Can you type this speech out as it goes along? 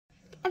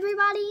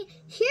everybody,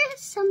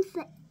 here's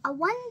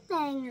one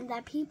thing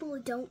that people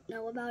don't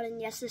know about,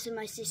 and yes, this is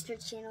my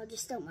sister's channel,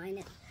 just don't mind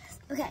it.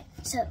 Okay,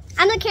 so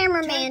I'm the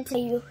cameraman.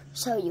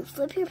 So you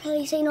flip your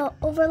PlayStation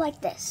over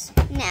like this.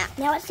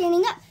 Now it's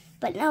standing up,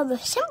 but now the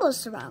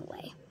symbol's the wrong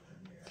way.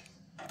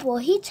 Well,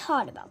 he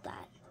taught about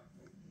that.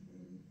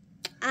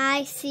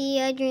 I see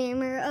a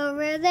dreamer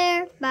over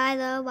there by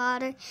the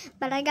water,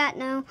 but I got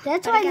no.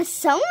 That's why the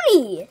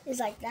Sony is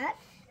like that.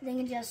 Then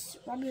you just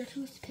rub your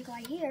toothpick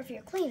right here if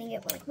you're cleaning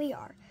it like we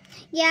are.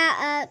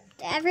 Yeah,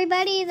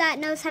 everybody that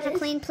knows how to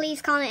clean,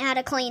 please comment how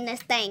to clean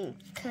this thing.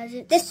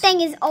 This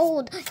thing is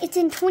old. It's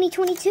in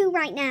 2022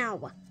 right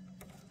now.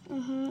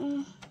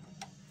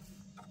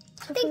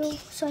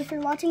 So if you're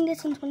watching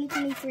this in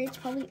 2023, it's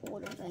probably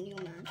older than you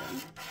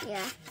imagine.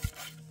 Yeah.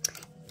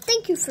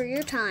 Thank you for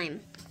your time.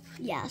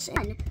 Yes,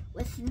 and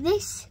with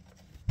this,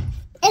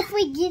 if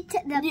we get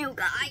the new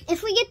guy,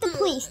 if we get the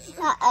police,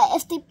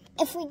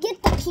 if we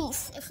get the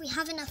piece, if we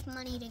have enough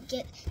money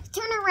to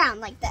turn around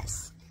like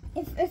this.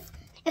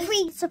 If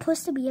we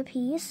supposed to be a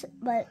piece,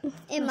 but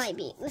it might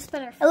be. Let's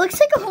put our. It looks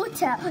like a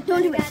hotel.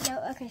 Don't do it.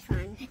 No, okay,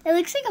 fine. It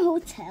looks like a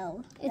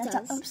hotel. It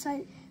does.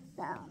 Upside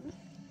down.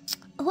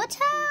 A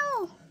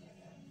hotel.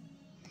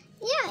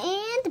 Yeah,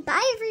 and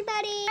bye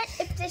everybody.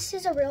 If this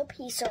is a real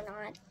piece or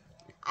not,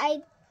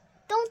 I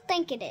don't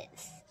think it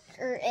is.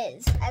 Or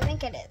is. I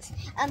think it is.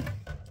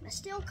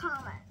 Still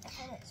comment if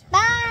it is. Bye.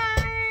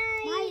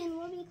 Bye, and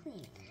we'll be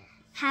clean.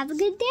 Have a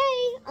good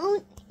day.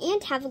 Oh,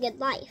 and have a good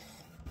life.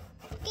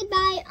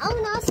 Goodbye. Oh,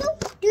 and also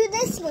do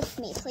this with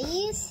me,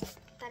 please.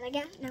 But I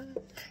got no.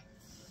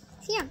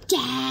 Yeah.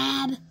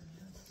 Dab.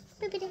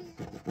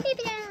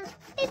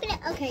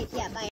 Okay, yeah, bye.